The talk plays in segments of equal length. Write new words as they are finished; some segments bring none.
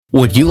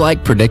Would you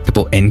like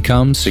predictable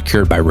income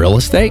secured by real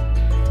estate?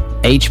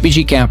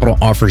 HBG Capital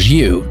offers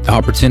you the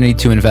opportunity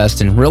to invest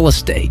in real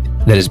estate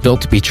that is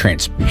built to be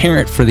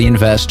transparent for the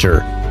investor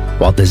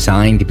while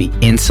designed to be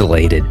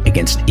insulated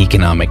against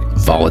economic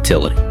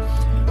volatility.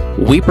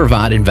 We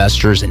provide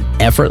investors an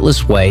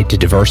effortless way to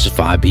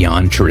diversify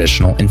beyond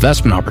traditional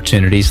investment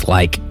opportunities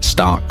like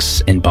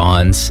stocks and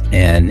bonds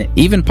and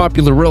even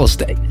popular real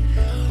estate.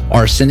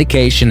 Our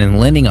syndication and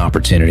lending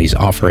opportunities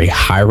offer a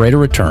high rate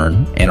of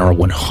return and are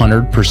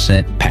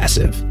 100%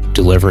 passive,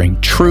 delivering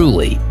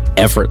truly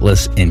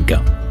effortless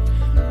income.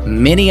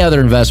 Many other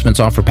investments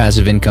offer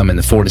passive income in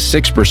the 4 to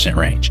 6%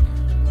 range.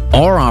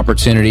 Our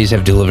opportunities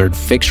have delivered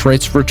fixed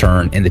rates of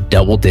return in the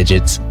double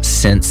digits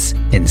since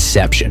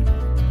inception.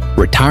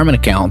 Retirement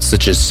accounts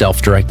such as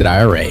self-directed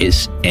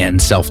IRAs and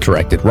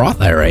self-directed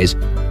Roth IRAs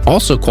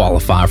also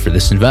qualify for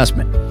this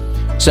investment.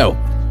 So,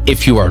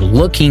 if you are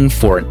looking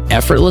for an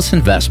effortless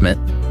investment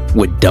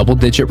with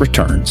double-digit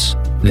returns,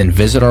 then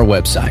visit our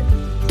website,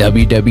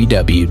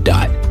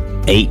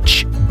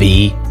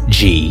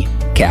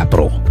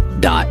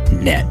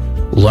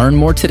 www.hbgcapital.net. Learn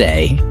more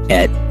today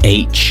at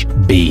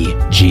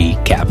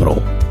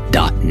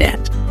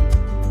hbgcapital.net.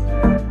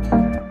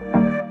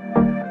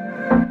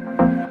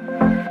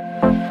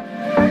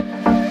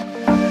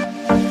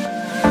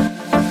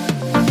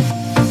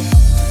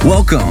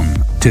 Welcome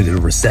to the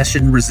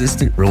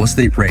Recession-Resistant Real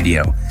Estate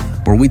Radio,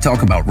 where we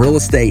talk about real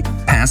estate,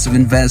 passive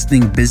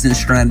investing, business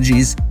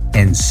strategies,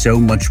 and so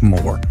much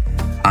more.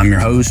 I'm your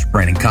host,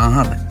 Brandon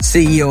Cobb,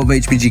 CEO of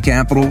HBG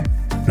Capital.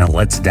 Now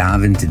let's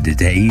dive into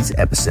today's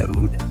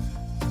episode.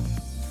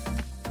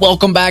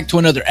 Welcome back to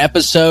another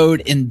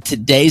episode. In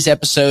today's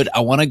episode, I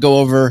want to go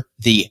over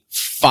the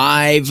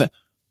 5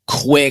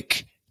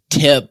 quick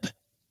tips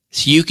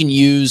you can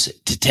use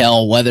to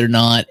tell whether or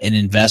not an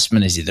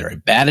investment is either a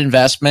bad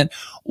investment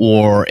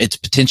or it's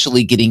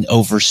potentially getting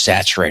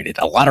oversaturated.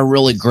 A lot of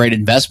really great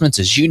investments,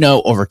 as you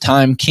know, over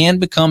time can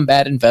become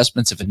bad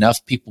investments if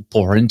enough people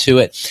pour into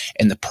it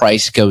and the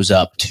price goes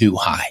up too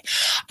high.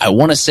 I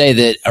want to say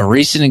that a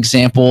recent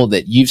example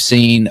that you've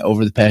seen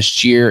over the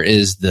past year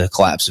is the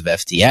collapse of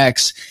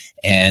FTX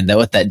and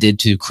what that did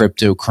to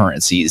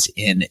cryptocurrencies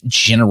in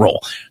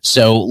general.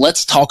 So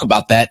let's talk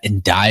about that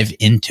and dive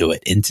into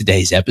it in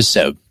today's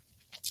episode.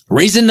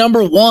 Reason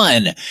number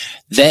 1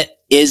 that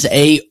is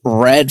a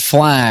red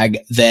flag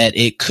that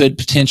it could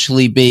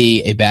potentially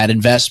be a bad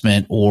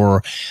investment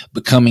or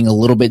becoming a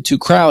little bit too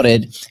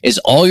crowded is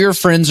all your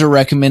friends are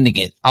recommending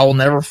it. I will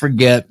never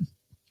forget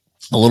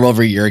a little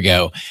over a year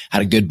ago, I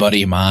had a good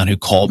buddy of mine who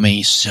called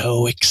me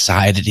so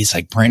excited. He's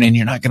like, Brandon,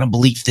 you're not going to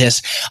believe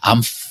this.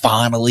 I'm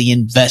finally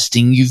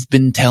investing. You've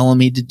been telling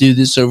me to do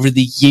this over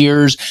the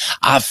years.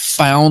 I've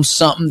found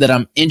something that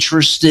I'm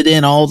interested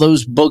in. All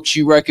those books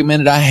you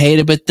recommended, I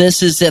hated, but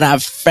this is it.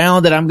 I've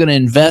found that I'm going to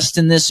invest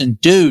in this.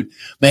 And dude,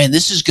 man,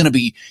 this is going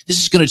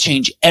to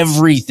change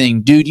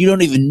everything, dude. You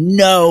don't even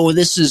know.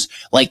 This is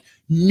like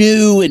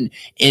new and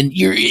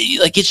you're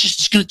like,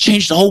 it's going to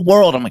change the whole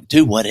world. I'm like,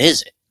 dude, what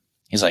is it?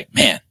 He's like,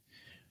 man,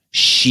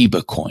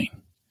 Shiba coin.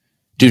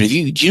 Dude, do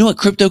you know what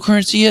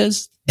cryptocurrency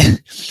is? And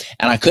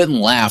I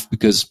couldn't laugh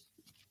because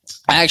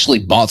I actually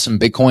bought some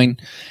Bitcoin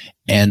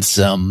and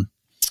some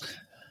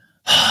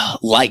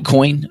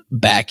Litecoin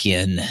back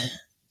in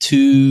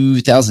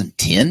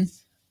 2010.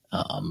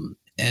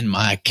 And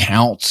my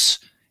accounts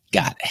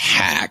got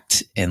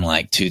hacked in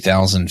like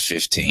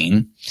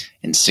 2015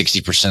 and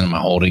 60% of my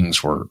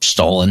holdings were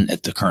stolen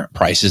at the current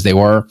prices they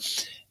were.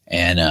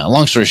 And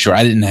long story short,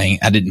 I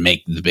didn't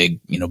make the big,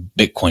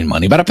 Bitcoin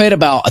money, but I paid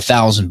about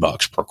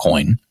 $1,000 per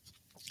coin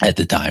at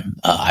the time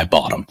I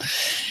bought them.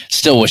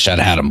 Still wish I'd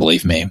had them,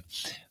 believe me.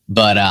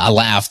 But I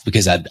laughed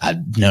because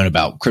I'd known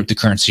about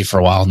cryptocurrency for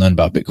a while, known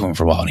about Bitcoin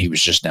for a while, and he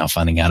was just now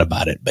finding out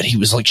about it. But he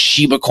was like,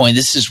 Shiba coin,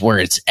 this is where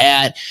it's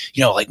at.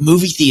 Like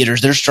movie theaters,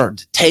 they're starting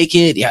to take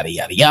it, yada,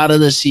 yada, yada.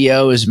 The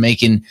CEO is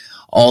making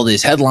all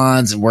these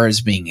headlines and where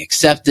it's being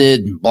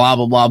accepted and blah,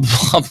 blah, blah,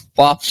 blah,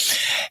 blah.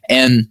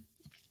 And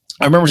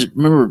I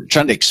remember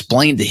trying to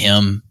explain to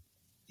him,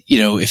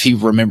 if he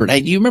remembered,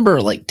 hey, do you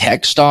remember like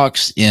tech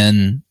stocks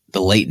in the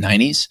late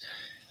 90s?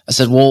 I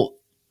said, well,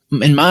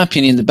 in my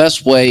opinion, the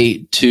best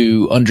way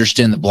to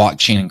understand the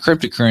blockchain and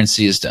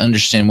cryptocurrency is to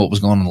understand what was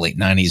going on in the late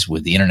 90s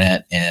with the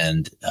internet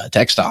and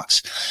tech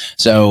stocks.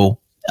 So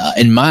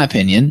in my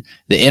opinion,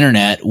 the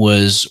internet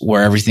was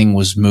where everything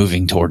was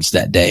moving towards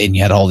that day. And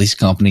you had all these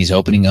companies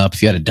opening up.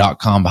 If you had a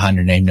 .com behind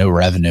your name, no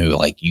revenue,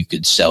 like you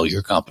could sell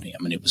your company.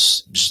 I mean, it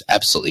was just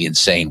absolutely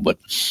insane what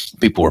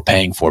people were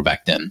paying for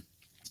back then.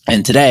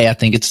 And today, I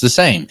think it's the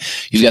same.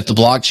 You've got the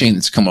blockchain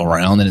that's come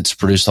around and it's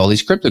produced all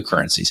these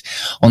cryptocurrencies.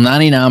 Well,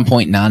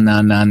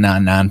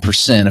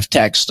 99.99999% of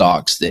tech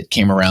stocks that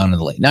came around in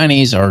the late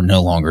 90s are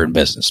no longer in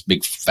business.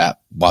 Big fat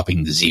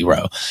whopping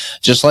zero.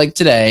 Just like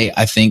today,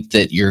 I think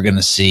that you're going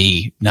to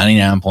see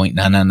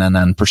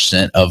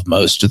 99.9999% of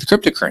most of the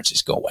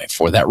cryptocurrencies go away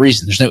for that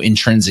reason. There's no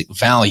intrinsic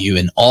value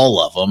in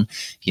all of them.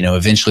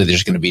 Eventually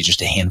there's going to be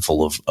just a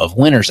handful of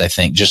winners, I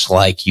think, just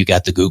like you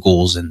got the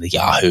Googles and the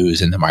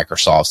Yahoos and the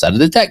Microsofts out of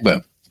the tech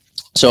boom.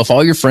 So if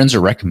all your friends are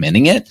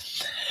recommending it,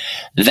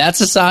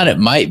 that's a sign it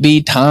might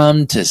be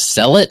time to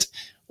sell it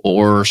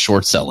or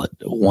short sell it,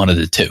 one of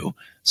the two.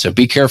 So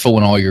be careful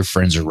when all your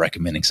friends are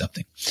recommending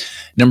something.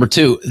 Number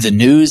 2, the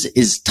news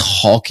is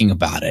talking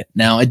about it.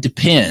 Now, it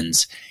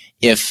depends.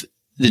 If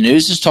the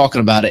news is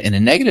talking about it in a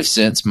negative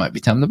sense, might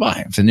be time to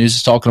buy. If the news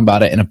is talking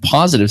about it in a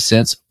positive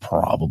sense,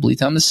 probably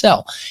time to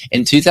sell.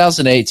 In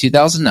 2008,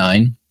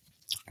 2009,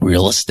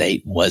 real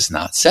estate was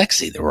not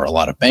sexy. There were a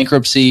lot of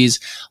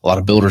bankruptcies. A lot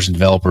of builders and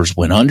developers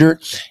went under.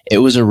 It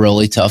was a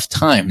really tough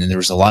time, and there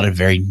was a lot of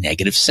very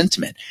negative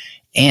sentiment.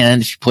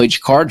 And if you played your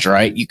cards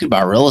right, you could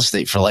buy real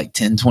estate for like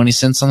 10, 20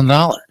 cents on the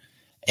dollar,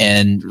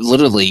 and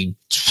literally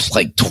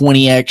like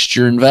 20x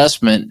your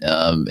investment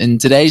in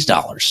today's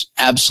dollars.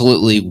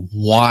 Absolutely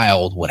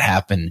wild what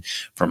happened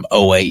from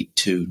 2008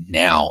 to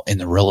now in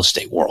the real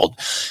estate world.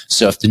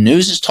 So if the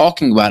news is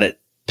talking about it,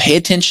 pay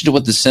attention to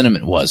what the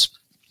sentiment was.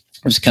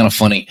 It was kind of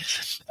funny.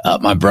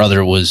 My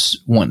brother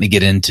was wanting to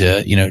get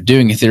into,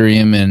 doing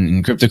Ethereum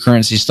and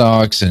cryptocurrency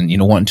stocks and,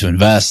 wanting to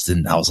invest.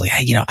 And I was like,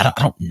 hey, I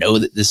don't know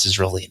that this is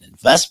really an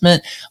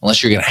investment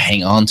unless you're going to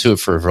hang on to it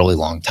for a really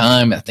long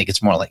time. I think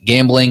it's more like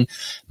gambling.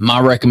 My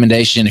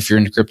recommendation, if you're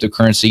into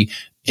cryptocurrency,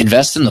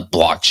 invest in the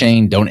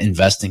blockchain. Don't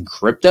invest in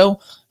crypto.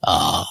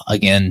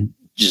 Again,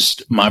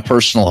 just my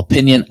personal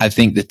opinion. I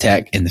think the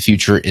tech in the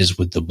future is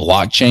with the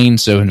blockchain.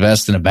 So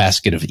invest in a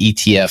basket of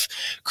ETF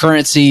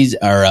currencies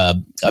or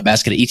a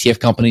basket of ETF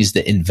companies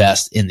that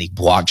invest in the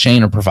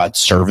blockchain or provide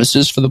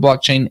services for the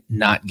blockchain,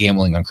 not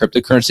gambling on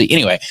cryptocurrency.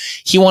 Anyway,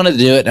 he wanted to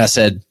do it. And I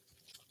said,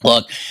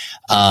 look,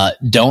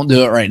 don't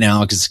do it right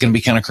now because it's going to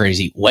be kind of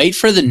crazy. Wait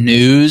for the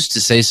news to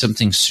say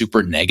something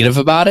super negative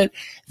about it,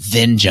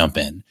 then jump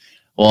in.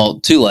 Well,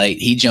 too late.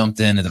 He jumped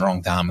in at the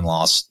wrong time and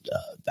lost.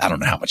 I don't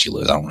know how much he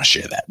lose. I don't want to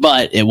share that,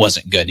 but it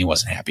wasn't good and he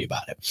wasn't happy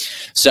about it.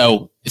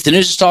 So if the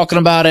news is talking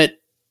about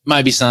it,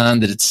 might be a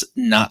sign that it's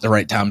not the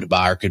right time to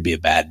buy or could be a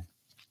bad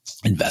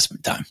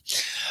investment time.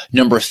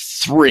 Number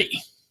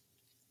 3,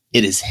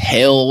 it is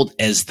hailed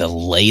as the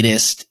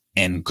latest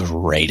and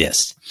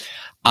greatest.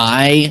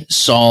 I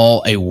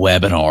saw a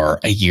webinar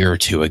a year or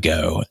two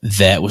ago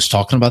that was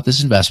talking about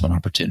this investment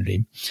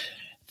opportunity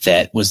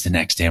that was the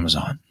next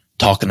Amazon.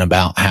 Talking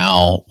about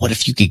how, what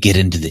if you could get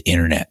into the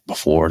internet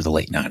before the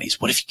late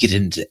 90s? What if you get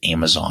into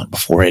Amazon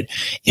before it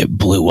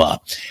blew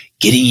up?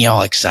 Getting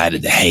y'all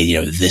excited that, hey,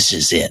 this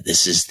is it.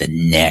 This is the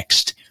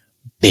next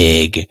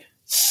big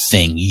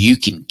thing. You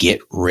can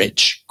get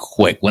rich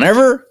quick.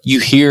 Whenever you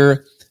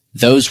hear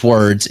those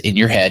words in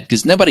your head,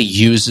 because nobody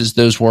uses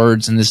those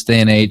words in this day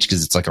and age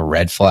because it's like a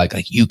red flag,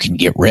 like you can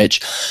get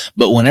rich.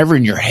 But whenever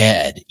in your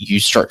head you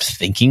start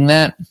thinking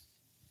that,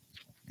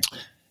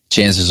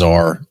 chances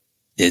are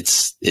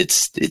it's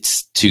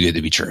too good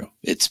to be true.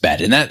 It's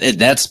bad. And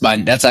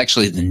that's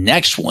actually the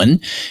next one.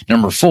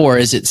 Number 4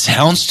 is it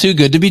sounds too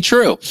good to be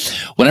true.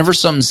 Whenever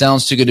something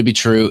sounds too good to be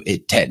true,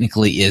 it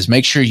technically is.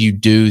 Make sure you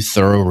do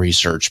thorough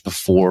research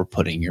before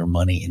putting your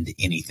money into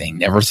anything.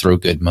 Never throw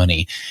good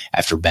money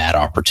after bad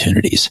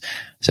opportunities.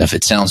 So if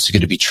it sounds too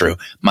good to be true,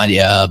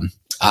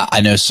 I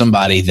know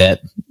somebody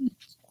that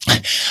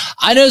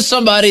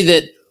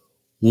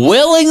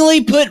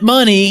willingly put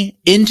money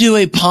into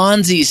a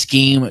Ponzi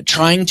scheme,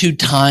 trying to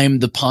time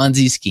the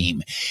Ponzi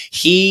scheme.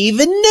 He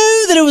even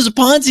knew that it was a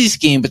Ponzi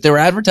scheme, but they were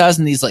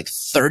advertising these like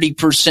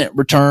 30%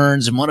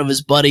 returns. And one of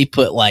his buddy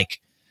put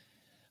like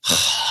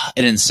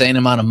an insane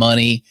amount of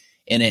money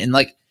in it. And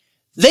like,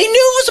 they knew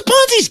it was a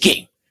Ponzi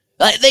scheme.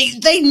 Like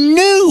they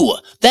knew.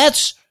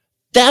 That's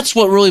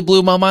what really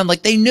blew my mind.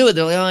 Like they knew it.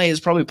 They're like, oh, it's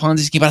probably a Ponzi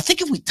scheme. But I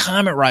think if we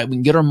time it right, we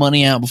can get our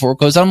money out before it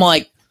goes. I'm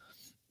like,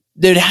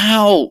 dude,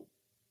 how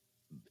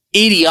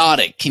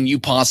idiotic can you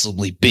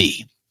possibly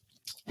be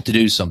to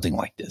do something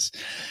like this?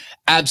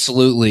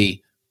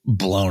 Absolutely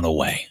blown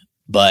away.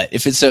 But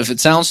if it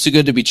sounds too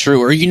good to be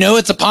true, or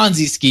it's a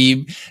Ponzi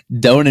scheme,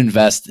 don't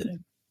invest in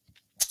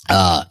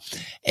it.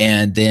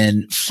 And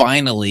then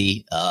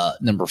finally,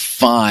 number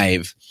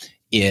 5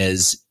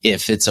 is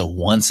if it's a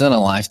once in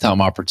a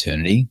lifetime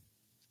opportunity,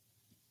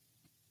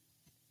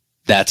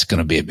 that's going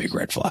to be a big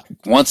red flag.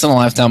 Once in a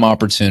lifetime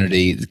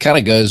opportunity. It kind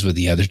of goes with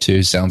the other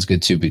two. Sounds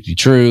good to be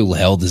true.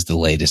 Held is the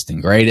latest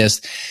and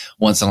greatest.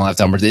 Once in a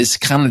lifetime. It's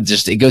kind of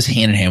just, it goes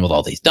hand in hand with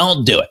all these.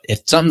 Don't do it.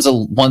 If something's a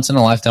once in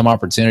a lifetime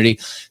opportunity,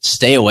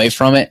 stay away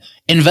from it.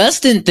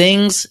 Invest in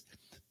things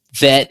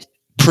that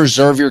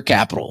preserve your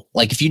capital.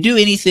 Like if you do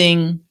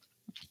anything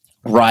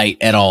right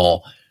at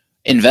all,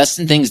 invest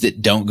in things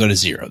that don't go to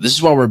zero. This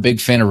is why we're a big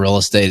fan of real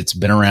estate. It's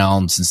been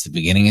around since the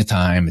beginning of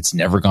time. It's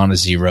never gone to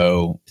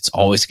zero. It's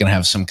always going to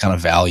have some kind of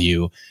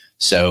value.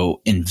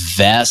 So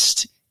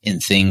invest in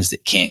things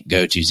that can't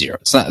go to zero.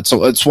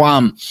 It's why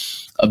I'm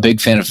a big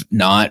fan of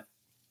not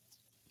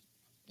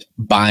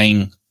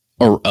buying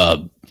or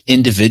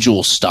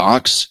individual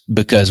stocks,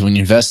 because when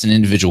you invest in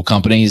individual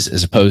companies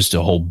as opposed to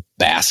a whole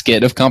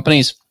basket of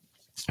companies,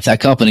 if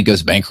that company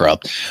goes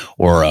bankrupt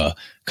or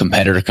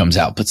competitor comes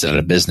out, puts it out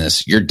of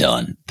business, you're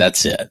done.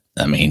 That's it.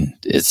 I mean,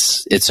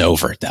 it's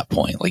over at that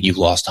point. Like, you've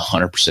lost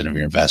 100% of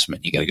your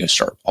investment. You got to go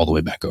start all the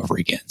way back over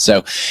again.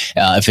 So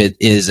if it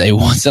is a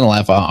once in a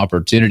lifetime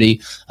opportunity,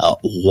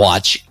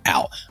 watch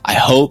out. I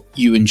hope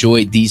you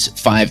enjoyed these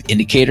 5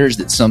 indicators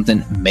that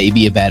something may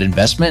be a bad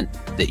investment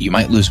that you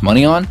might lose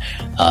money on.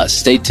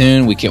 Stay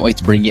tuned. We can't wait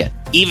to bring you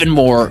even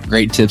more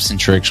great tips and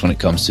tricks when it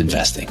comes to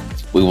investing.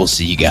 We will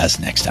see you guys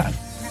next time.